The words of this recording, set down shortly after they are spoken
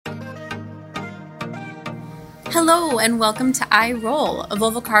Hello and welcome to I Roll, a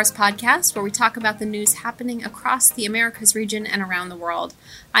Volvo Cars podcast where we talk about the news happening across the Americas region and around the world.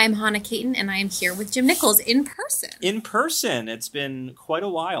 I am Hannah Caton and I am here with Jim Nichols in person. In person. It's been quite a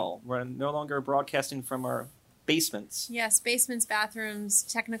while. We're no longer broadcasting from our basements. Yes, basements, bathrooms,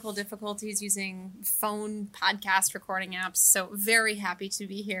 technical difficulties using phone podcast recording apps. So very happy to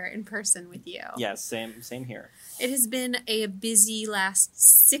be here in person with you. Yes, same here. It has been a busy last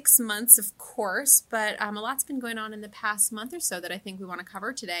 6 months, of course, but a lot's been going on in the past month or so that I think we want to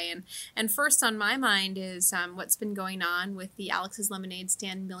cover today. And first on my mind is what's been going on with the Alex's Lemonade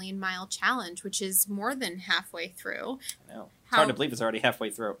Stand Million Mile Challenge, which is more than halfway through. I know. It's hard to believe it's already halfway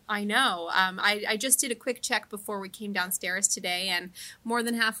through. I know. I just did a quick check before we came downstairs today, and more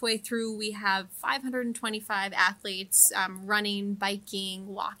than halfway through, we have 525 athletes running, biking,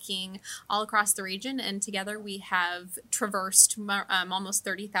 walking all across the region, and together we have traversed almost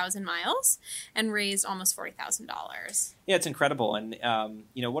 30,000 miles and raised almost $40,000. Yeah, it's incredible, and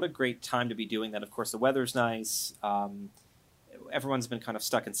what a great time to be doing that. Of course, the weather's nice. Everyone's been kind of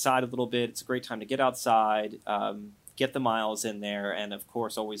stuck inside a little bit. It's a great time to get outside. Get the miles in there, and of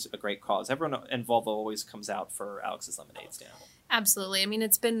course, always a great cause. Everyone in Volvo always comes out for Alex's Lemonade Stand. Absolutely. I mean,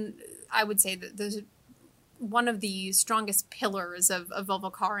 it's been, I would say, that one of the strongest pillars of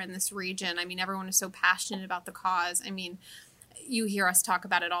Volvo Car in this region. I mean, everyone is so passionate about the cause. I mean, you hear us talk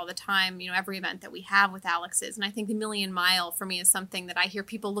about it all the time, every event that we have with Alex's. And I think the Million Mile for me is something that I hear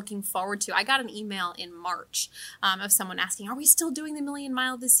people looking forward to. I got an email in March of someone asking, are we still doing the Million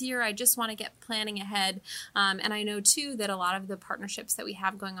Mile this year? I just want to get planning ahead. And I know, too, that a lot of the partnerships that we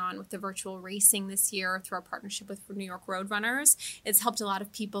have going on with the virtual racing this year through our partnership with New York Roadrunners, it's helped a lot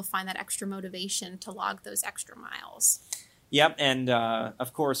of people find that extra motivation to log those extra miles. Yep, and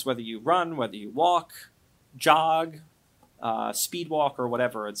of course, whether you run, whether you walk, jog, speed walk or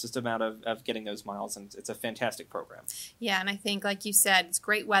whatever, it's just a matter of getting those miles, and it's a fantastic program. Yeah, and I think, like you said, it's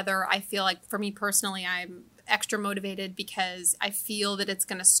great weather. I feel like, for me personally, I'm extra motivated because I feel that it's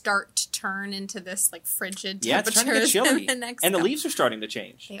going to start to turn into this frigid temperatures. Yeah, it's starting to get chilly, and the leaves are starting to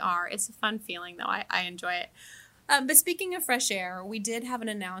change. They are. It's a fun feeling, though. I enjoy it. But speaking of fresh air, we did have an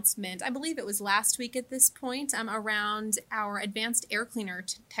announcement, I believe it was last week at this point, around our advanced air cleaner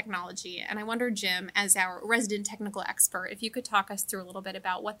technology. And I wonder, Jim, as our resident technical expert, if you could talk us through a little bit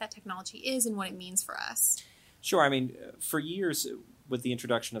about what that technology is and what it means for us. Sure. I mean, for years, with the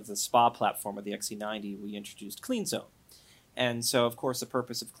introduction of the SPA platform of the XC90, we introduced Clean Zone. And so, of course, the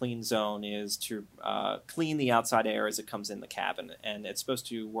purpose of Clean Zone is to clean the outside air as it comes in the cabin. And it's supposed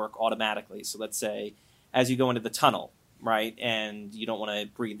to work automatically. So let's say, as you go into the tunnel, right, and you don't want to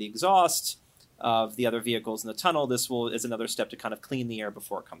breathe the exhaust of the other vehicles in the tunnel, this is another step to kind of clean the air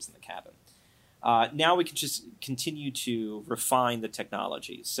before it comes in the cabin. Now we can just continue to refine the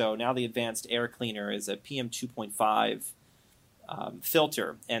technology. So now the advanced air cleaner is a PM2.5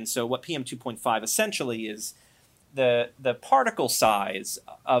 filter. And so what PM2.5 essentially is the particle size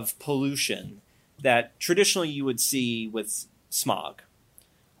of pollution that traditionally you would see with smog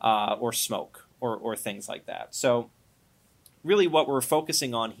or smoke. Or things like that. So really what we're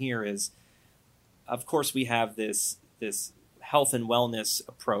focusing on here is, of course, we have this health and wellness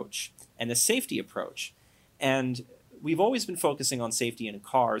approach and the safety approach. And we've always been focusing on safety in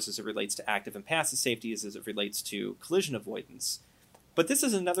cars as it relates to active and passive safety, as it relates to collision avoidance. But this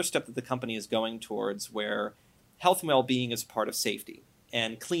is another step that the company is going towards where health and well-being is a part of safety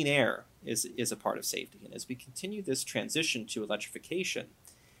and clean air is a part of safety. And as we continue this transition to electrification,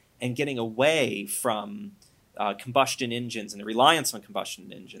 and getting away from combustion engines and the reliance on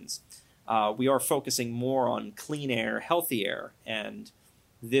combustion engines, we are focusing more on clean air, healthy air, and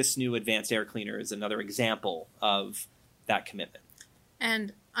this new advanced air cleaner is another example of that commitment.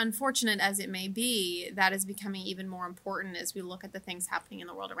 And unfortunate as it may be, that is becoming even more important as we look at the things happening in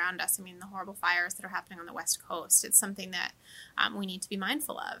the world around us. I mean, the horrible fires that are happening on the West Coast. It's something that we need to be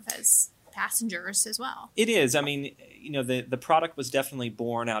mindful of as passengers as well. It is. I mean, the product was definitely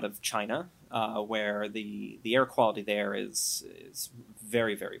born out of China, where the air quality there is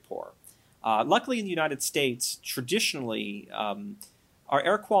very, very poor. Luckily, in the United States, traditionally, our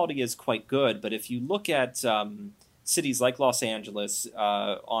air quality is quite good. But if you look at cities like Los Angeles,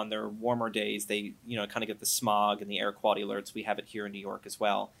 on their warmer days, they kind of get the smog and the air quality alerts. We have it here in New York as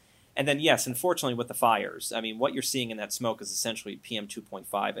well. And then, yes, unfortunately, with the fires, I mean, what you're seeing in that smoke is essentially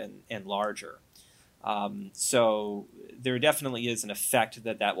PM2.5 and larger. So there definitely is an effect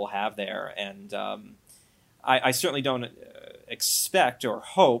that will have there. And I certainly don't expect or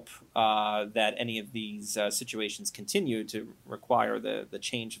hope that any of these situations continue to require the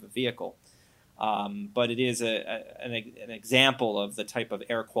change of a vehicle. But it is an example of the type of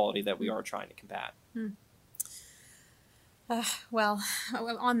air quality that we are trying to combat. Well,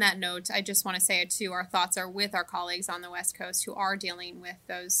 on that note, I just want to say too, our thoughts are with our colleagues on the West Coast who are dealing with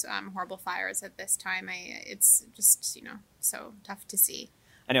those horrible fires at this time. It's just, so tough to see.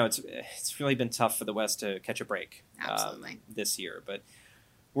 I know it's really been tough for the West to catch a break this year, but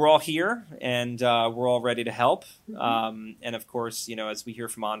we're all here and we're all ready to help. Mm-hmm. And of course, as we hear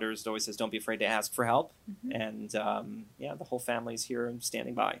from Anders, it always says, don't be afraid to ask for help. Mm-hmm. And the whole family's here and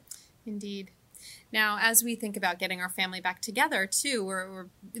standing by. Indeed. Now, as we think about getting our family back together, too,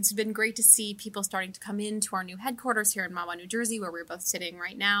 it's been great to see people starting to come into our new headquarters here in Mahwah, New Jersey, where we're both sitting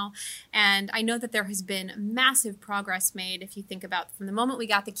right now. And I know that there has been massive progress made if you think about from the moment we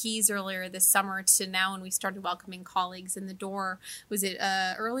got the keys earlier this summer to now when we started welcoming colleagues in the door. Was it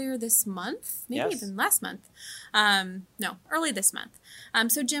earlier this month? Maybe yes. Even last month. No, early this month.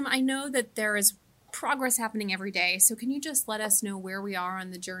 So, Jim, I know that there is progress happening every day. So can you just let us know where we are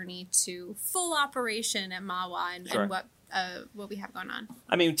on the journey to full operation at Mahwah and, Sure. and what we have going on?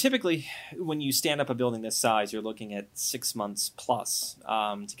 I mean, typically when you stand up a building this size, you're looking at 6 months plus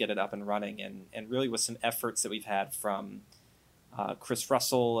to get it up and running. And really with some efforts that we've had from Chris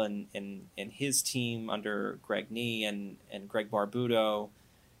Russell and his team under Greg Nee and Greg Barbuto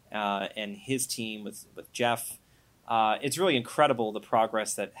and his team with Jeff, it's really incredible the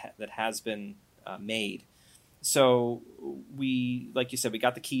progress that has been made. So we, like you said, we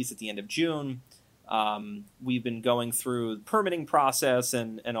got the keys at the end of June. We've been going through the permitting process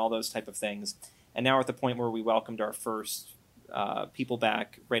and all those type of things. And now we're at the point where we welcomed our first people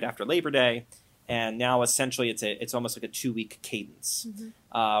back right after Labor Day. And now essentially it's almost like a 2-week cadence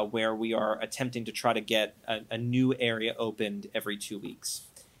where we are attempting to try to get a new area opened every 2 weeks.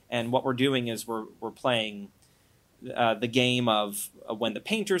 And what we're doing is we're playing the game of when the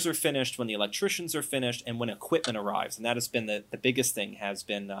painters are finished, when the electricians are finished, and when equipment arrives. And that has been the biggest thing has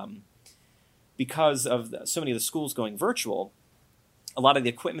been because of so many of the schools going virtual, a lot of the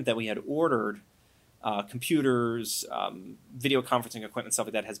equipment that we had ordered, computers, video conferencing equipment, stuff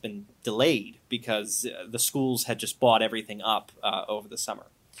like that, has been delayed because the schools had just bought everything up over the summer.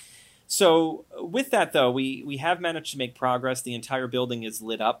 So with that, though, we have managed to make progress. The entire building is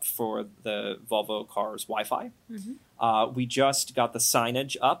lit up for the Volvo Cars Wi-Fi. Mm-hmm. We just got the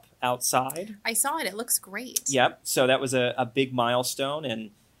signage up outside. I saw it. It looks great. Yep. So that was a big milestone,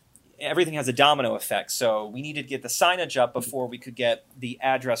 and everything has a domino effect. So we needed to get the signage up before we could get the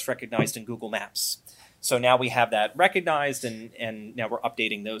address recognized in Google Maps. So now we have that recognized, and now we're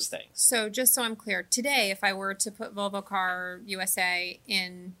updating those things. So just so I'm clear, today, if I were to put Volvo Car USA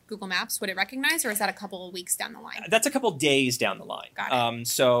in Google Maps, would it recognize, or is that a couple of weeks down the line? That's a couple of days down the line. Got it.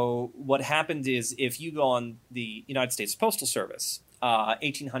 So what happened is if you go on the United States Postal Service,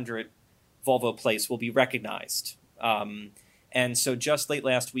 1800 Volvo Place will be recognized. And so just late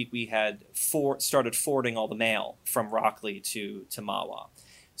last week, we had started forwarding all the mail from Rockley to Mahwah.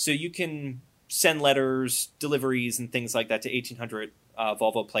 So you can send letters, deliveries, and things like that to 1800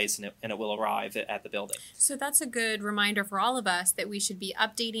 Volvo Place, and it will arrive at the building. So that's a good reminder for all of us that we should be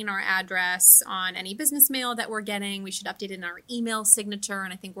updating our address on any business mail that we're getting. We should update it in our email signature,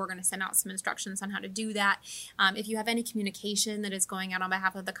 and I think we're going to send out some instructions on how to do that. If you have any communication that is going out on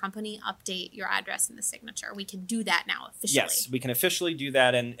behalf of the company, update your address in the signature. We can do that now officially. Yes, we can officially do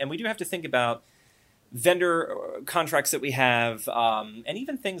that, and we do have to think about vendor contracts that we have, and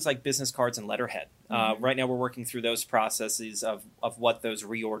even things like business cards and letterhead. Right now we're working through those processes of what those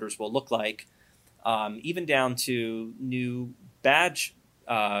reorders will look like, even down to new badge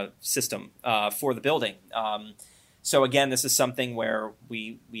system for the building. So again, this is something where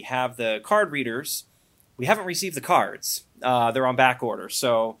we have the card readers. We haven't received the cards. They're on back order.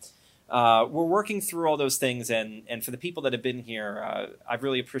 So we're working through all those things, and for the people that have been here, I've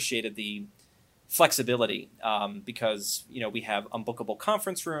really appreciated the flexibility because we have unbookable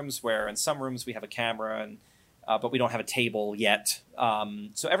conference rooms where in some rooms we have a camera and but we don't have a table yet.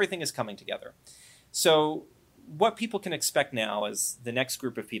 So everything is coming together. So what people can expect now is the next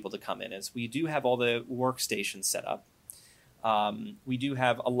group of people to come in is we do have all the workstations set up. We do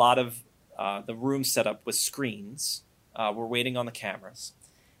have a lot of the rooms set up with screens. We're waiting on the cameras.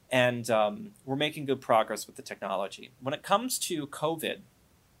 And we're making good progress with the technology. When it comes to COVID,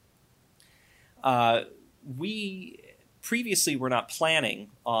 we previously were not planning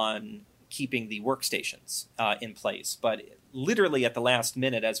on keeping the workstations in place, but literally at the last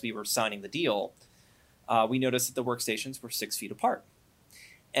minute as we were signing the deal, we noticed that the workstations were 6 feet apart.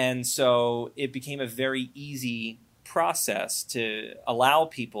 And so it became a very easy process to allow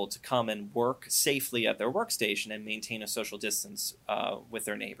people to come and work safely at their workstation and maintain a social distance with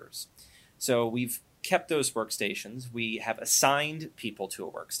their neighbors. So we've kept those workstations. We have assigned people to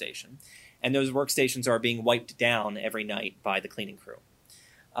a workstation, and those workstations are being wiped down every night by the cleaning crew.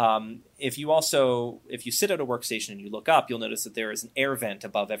 If you sit at a workstation and you look up, you'll notice that there is an air vent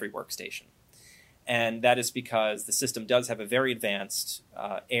above every workstation. And that is because the system does have a very advanced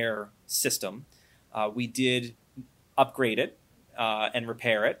air system. We did upgrade it and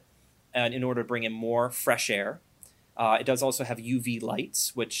repair it and in order to bring in more fresh air. It does also have UV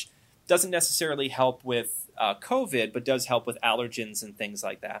lights, which doesn't necessarily help with COVID, but does help with allergens and things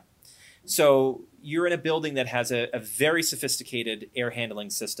like that. So you're in a building that has a very sophisticated air handling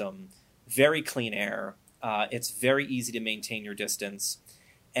system, very clean air. It's very easy to maintain your distance.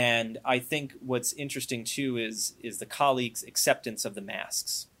 And I think what's interesting, too, is the colleagues' acceptance of the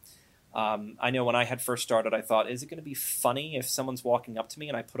masks. I know when I had first started, I thought, is it going to be funny if someone's walking up to me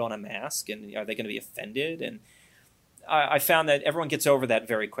and I put on a mask? And are they going to be offended? And I found that everyone gets over that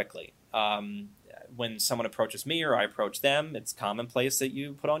very quickly. When someone approaches me or I approach them, it's commonplace that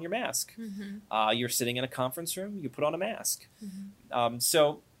you put on your mask. Mm-hmm. You're sitting in a conference room, you put on a mask. Mm-hmm.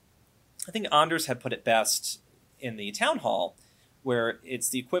 So I think Anders had put it best in the town hall, where it's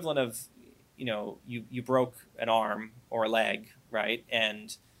the equivalent of, you broke an arm or a leg, right?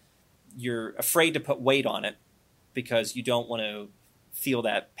 And you're afraid to put weight on it because you don't want to feel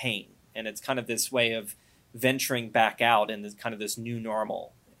that pain. And it's kind of this way of venturing back out in this kind of this new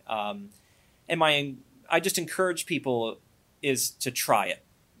normal. I just encourage people is to try it.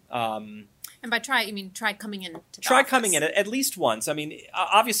 And by try, you mean try coming in to the Try office. coming in at least once. I mean,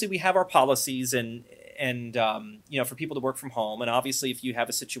 obviously we have our policies and for people to work from home. And obviously if you have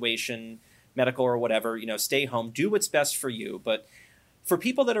a situation, medical or whatever, stay home, do what's best for you. But for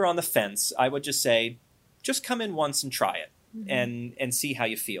people that are on the fence, I would just say, just come in once and try it. Mm-hmm. and see how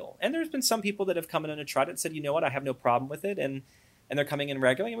you feel. And there's been some people that have come in and tried it and said, you know what, I have no problem with it. And they're coming in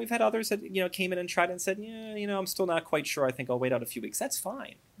regularly. And we've had others that, came in and tried it and said, yeah, I'm still not quite sure. I think I'll wait out a few weeks. That's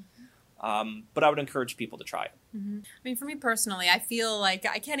fine. Mm-hmm. But I would encourage people to try it. Mm-hmm. I mean, for me personally, I feel like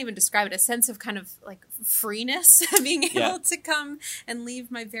I can't even describe it, a sense of kind of like freeness, being able to come and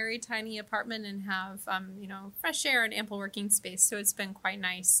leave my very tiny apartment and have, fresh air and ample working space. So it's been quite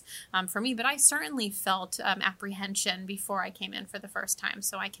nice for me. But I certainly felt apprehension before I came in for the first time.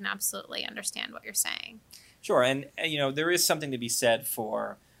 So I can absolutely understand what you're saying. Sure. And, there is something to be said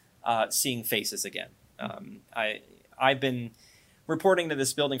for seeing faces again. I've been reporting to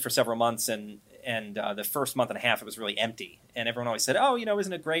this building for several months, and the first month and a half, it was really empty. And everyone always said, oh,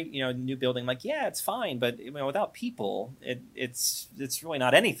 isn't it great, new building? I'm like, yeah, it's fine. But without people, it's really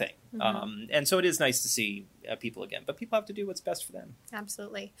not anything. Mm-hmm. And so it is nice to see people again. But people have to do what's best for them.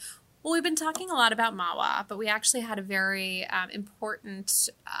 Absolutely. Well, we've been talking a lot about MAWA, but we actually had a very important,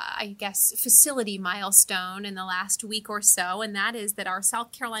 facility milestone in the last week or so, and that is that our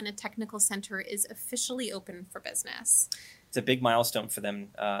South Carolina Technical Center is officially open for business. It's a big milestone for them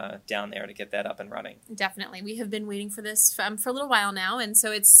down there to get that up and running. Definitely. We have been waiting for this for a little while now, and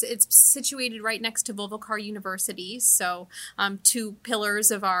so it's situated right next to Volvo Car University, so two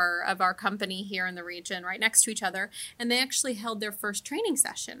pillars of our company here in the region right next to each other, and they actually held their first training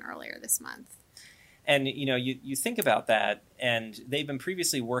session earlier this month. And, you think about that, and they've been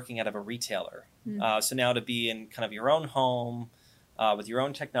previously working out of a retailer. Mm-hmm. So now to be in kind of your own home, with your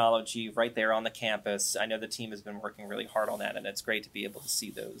own technology right there on the campus. I know the team has been working really hard on that, and it's great to be able to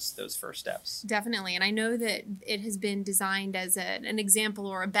see those first steps. Definitely, and I know that it has been designed as an example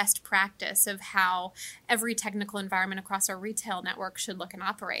or a best practice of how every technical environment across our retail network should look and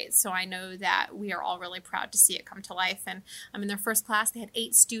operate. So I know that we are all really proud to see it come to life. And in their first class, they had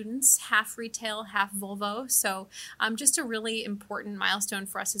 8 students, half retail, half Volvo. So just a really important milestone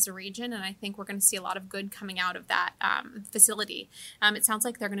for us as a region, and I think we're going to see a lot of good coming out of that facility. It sounds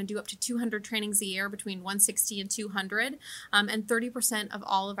like they're going to do up to 200 trainings a year, between 160 and 200, and 30% of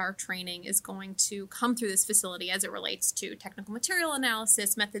all of our training is going to come through this facility as it relates to technical material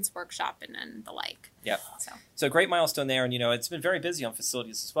analysis, methods workshop, and the like. Yeah. So a great milestone there, and it's been very busy on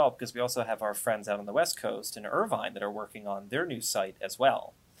facilities as well, because we also have our friends out on the West Coast in Irvine that are working on their new site as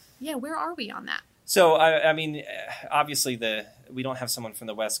well. Yeah, where are we on that? So I mean, obviously we don't have someone from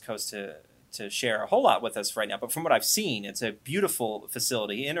the West Coast to share a whole lot with us right now. But from what I've seen, it's a beautiful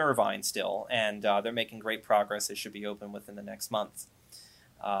facility in Irvine still, and they're making great progress. It should be open within the next month.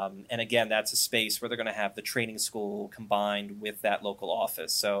 And again, that's a space where they're going to have the training school combined with that local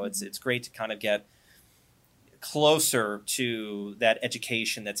office. So it's great to kind of get closer to that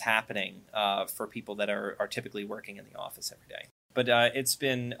education that's happening for people that are typically working in the office every day. But it's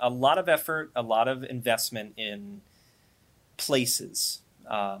been a lot of effort, a lot of investment in places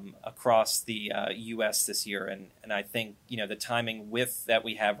across the U.S. this year, and I think the timing that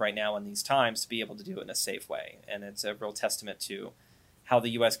we have right now in these times to be able to do it in a safe way, and it's a real testament to how the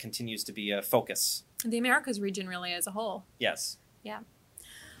U.S. continues to be a focus. The Americas region really as a whole. Yes. Yeah.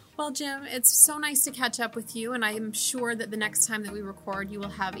 Well, Jim, it's so nice to catch up with you, and I am sure that the next time that we record, you will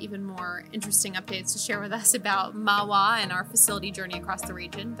have even more interesting updates to share with us about Mahwah and our facility journey across the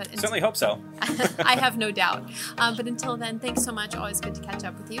region. But certainly hope so. I have no doubt. But until then, thanks so much. Always good to catch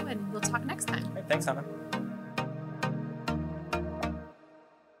up with you, and we'll talk next time. Right, thanks, Hannah.